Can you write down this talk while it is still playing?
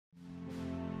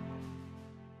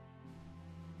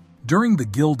During the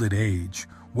Gilded Age,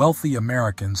 wealthy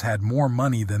Americans had more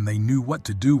money than they knew what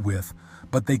to do with,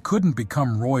 but they couldn't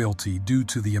become royalty due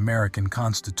to the American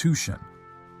Constitution.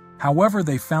 However,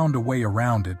 they found a way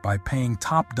around it by paying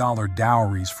top-dollar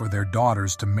dowries for their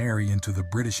daughters to marry into the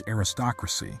British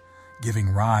aristocracy, giving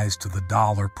rise to the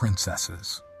dollar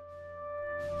princesses.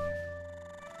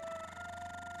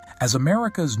 As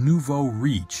America's nouveau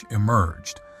riche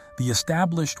emerged, the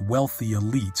established wealthy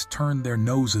elites turned their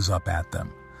noses up at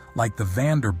them, like the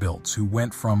Vanderbilts, who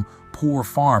went from poor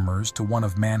farmers to one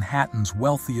of Manhattan's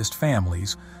wealthiest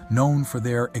families, known for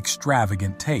their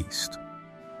extravagant taste.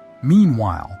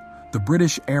 Meanwhile, the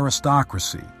British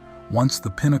aristocracy, once the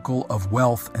pinnacle of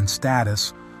wealth and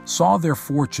status, saw their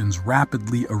fortunes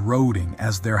rapidly eroding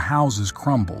as their houses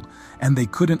crumbled and they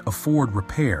couldn't afford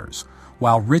repairs,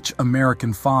 while rich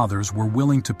American fathers were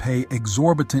willing to pay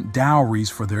exorbitant dowries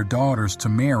for their daughters to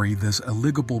marry these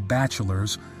eligible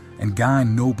bachelors and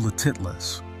gain noble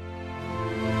titles.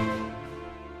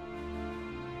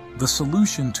 The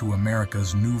solution to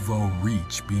America's nouveau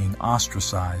riche being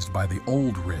ostracized by the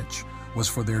old rich was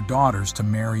for their daughters to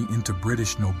marry into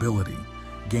British nobility,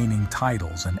 gaining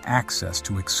titles and access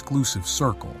to exclusive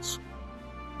circles.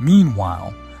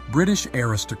 Meanwhile, British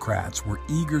aristocrats were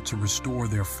eager to restore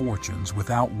their fortunes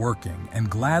without working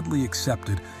and gladly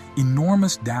accepted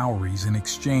enormous dowries in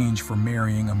exchange for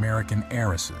marrying American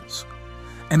heiresses.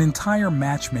 An entire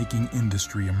matchmaking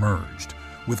industry emerged,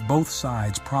 with both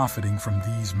sides profiting from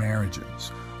these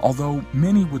marriages, although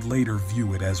many would later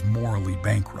view it as morally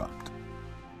bankrupt.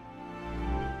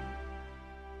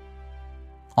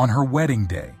 On her wedding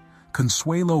day,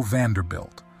 Consuelo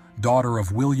Vanderbilt, daughter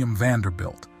of William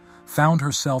Vanderbilt, found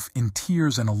herself in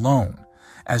tears and alone,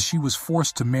 as she was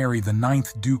forced to marry the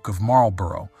 9th Duke of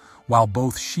Marlborough, while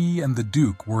both she and the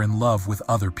Duke were in love with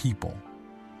other people.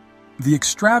 The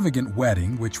extravagant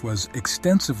wedding, which was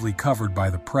extensively covered by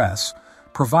the press,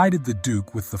 provided the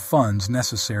Duke with the funds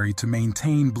necessary to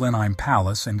maintain Blenheim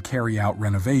Palace and carry out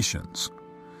renovations.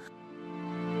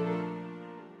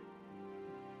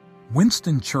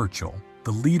 Winston Churchill,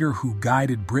 the leader who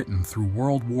guided Britain through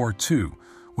World War II,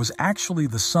 was actually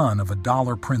the son of a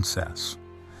dollar princess.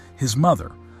 His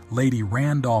mother, Lady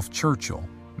Randolph Churchill,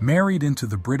 married into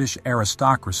the British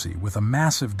aristocracy with a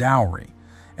massive dowry,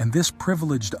 and this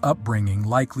privileged upbringing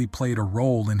likely played a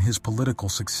role in his political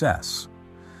success.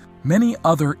 Many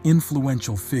other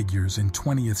influential figures in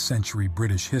 20th century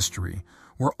British history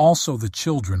were also the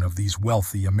children of these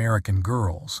wealthy American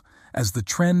girls, as the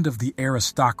trend of the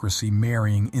aristocracy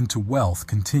marrying into wealth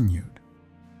continued.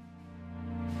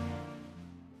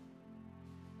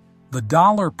 The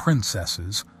dollar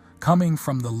princesses, coming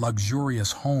from the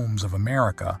luxurious homes of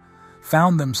America,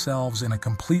 found themselves in a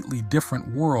completely different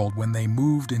world when they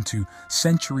moved into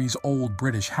centuries-old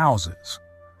British houses.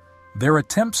 Their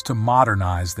attempts to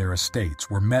modernize their estates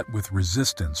were met with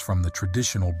resistance from the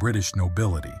traditional British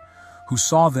nobility, who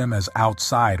saw them as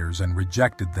outsiders and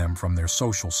rejected them from their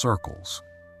social circles.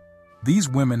 These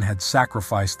women had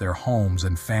sacrificed their homes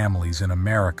and families in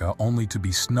America only to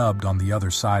be snubbed on the other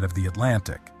side of the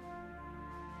Atlantic.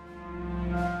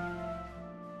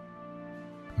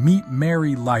 Meet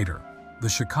Mary Leiter, the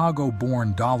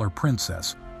Chicago-born dollar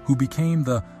princess who became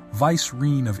the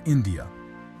Viceroy of India.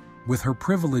 With her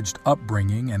privileged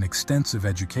upbringing and extensive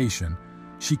education,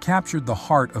 she captured the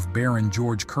heart of Baron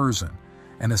George Curzon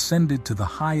and ascended to the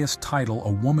highest title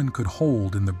a woman could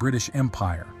hold in the British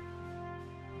Empire.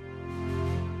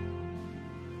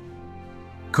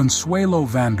 Consuelo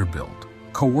Vanderbilt,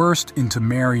 coerced into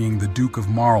marrying the Duke of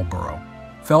Marlborough,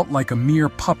 felt like a mere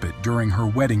puppet during her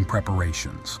wedding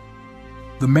preparations.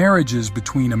 The marriages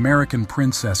between American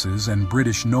princesses and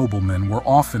British noblemen were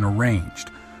often arranged,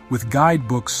 with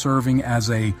guidebooks serving as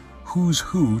a who's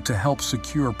who to help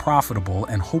secure profitable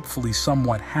and hopefully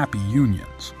somewhat happy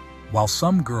unions. While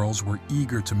some girls were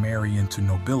eager to marry into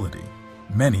nobility,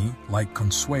 many, like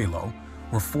Consuelo,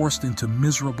 were forced into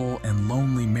miserable and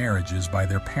lonely marriages by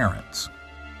their parents.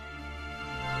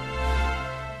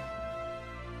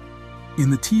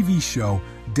 In the TV show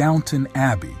Downton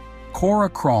Abbey, Cora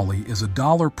Crawley is a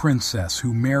dollar princess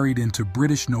who married into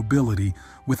British nobility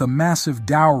with a massive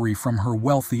dowry from her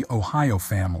wealthy Ohio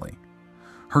family.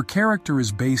 Her character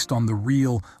is based on the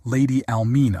real Lady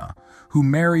Almina, who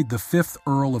married the 5th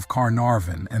Earl of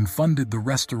Carnarvon and funded the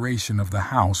restoration of the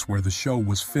house where the show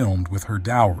was filmed with her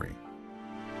dowry.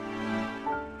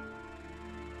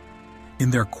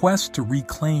 In their quest to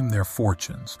reclaim their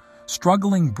fortunes,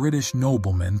 struggling British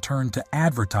noblemen turned to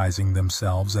advertising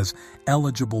themselves as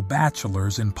eligible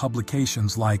bachelors in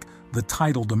publications like The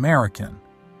Titled American.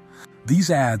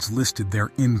 These ads listed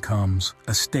their incomes,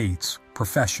 estates,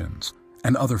 professions,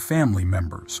 and other family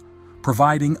members,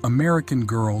 providing American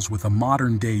girls with a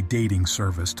modern-day dating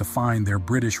service to find their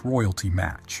British royalty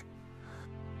match.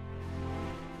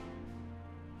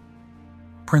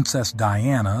 Princess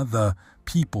Diana, the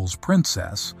People's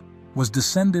Princess, was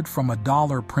descended from a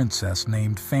dollar princess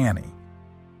named Fanny.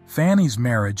 Fanny's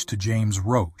marriage to James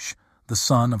Roche, the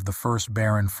son of the first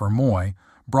Baron Fermoy,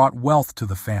 brought wealth to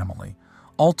the family,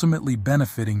 ultimately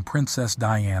benefiting Princess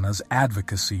Diana's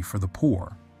advocacy for the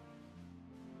poor.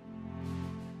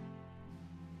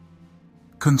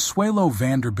 Consuelo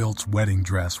Vanderbilt's wedding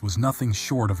dress was nothing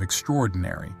short of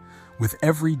extraordinary, with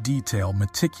every detail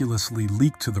meticulously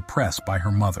leaked to the press by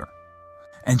her mother.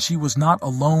 And she was not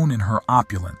alone in her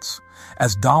opulence,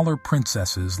 as dollar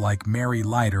princesses like Mary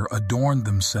Leiter adorned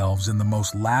themselves in the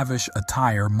most lavish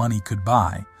attire money could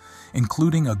buy,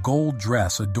 including a gold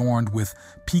dress adorned with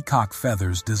peacock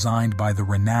feathers designed by the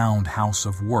renowned House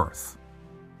of Worth.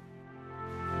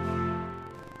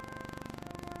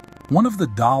 One of the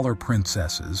dollar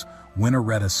princesses,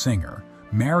 Winnaretta Singer,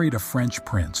 married a French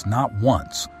prince not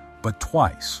once, but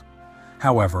twice.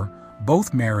 However,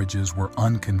 both marriages were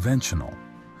unconventional.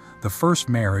 The first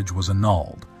marriage was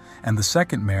annulled, and the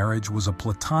second marriage was a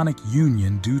platonic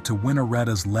union due to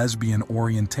Winnaretta's lesbian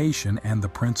orientation and the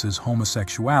prince's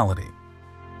homosexuality.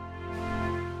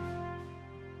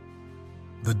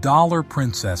 The dollar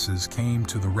princesses came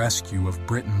to the rescue of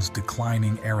Britain's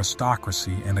declining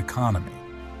aristocracy and economy.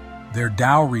 Their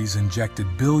dowries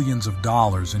injected billions of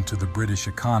dollars into the British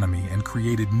economy and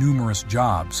created numerous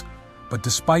jobs, but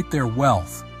despite their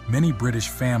wealth, many British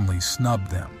families snubbed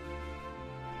them.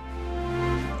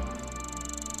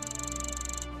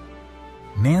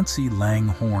 Nancy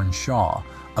Langhorne Shaw,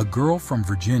 a girl from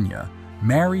Virginia,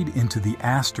 married into the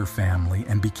Astor family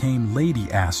and became Lady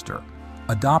Astor,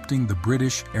 adopting the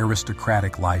British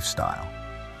aristocratic lifestyle.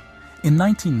 In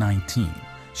 1919,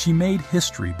 she made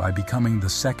history by becoming the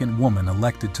second woman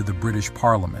elected to the British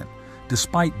Parliament,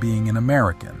 despite being an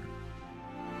American.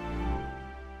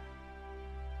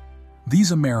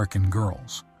 These American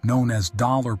girls, known as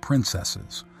dollar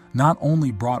princesses, not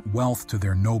only brought wealth to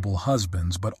their noble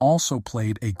husbands but also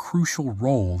played a crucial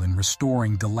role in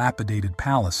restoring dilapidated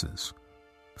palaces.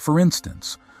 For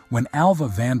instance, when Alva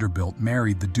Vanderbilt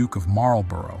married the Duke of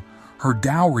Marlborough, her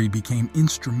dowry became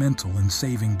instrumental in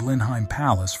saving Blenheim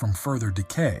Palace from further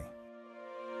decay.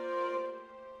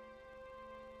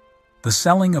 The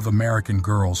selling of American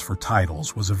girls for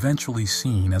titles was eventually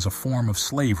seen as a form of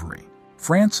slavery.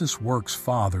 Frances Work's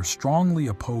father strongly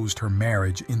opposed her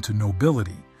marriage into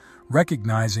nobility,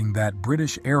 recognizing that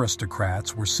British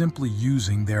aristocrats were simply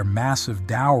using their massive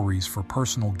dowries for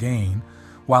personal gain,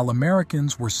 while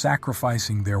Americans were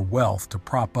sacrificing their wealth to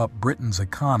prop up Britain's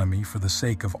economy for the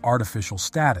sake of artificial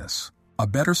status. A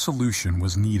better solution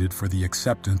was needed for the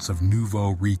acceptance of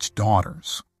nouveau riche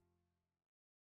daughters.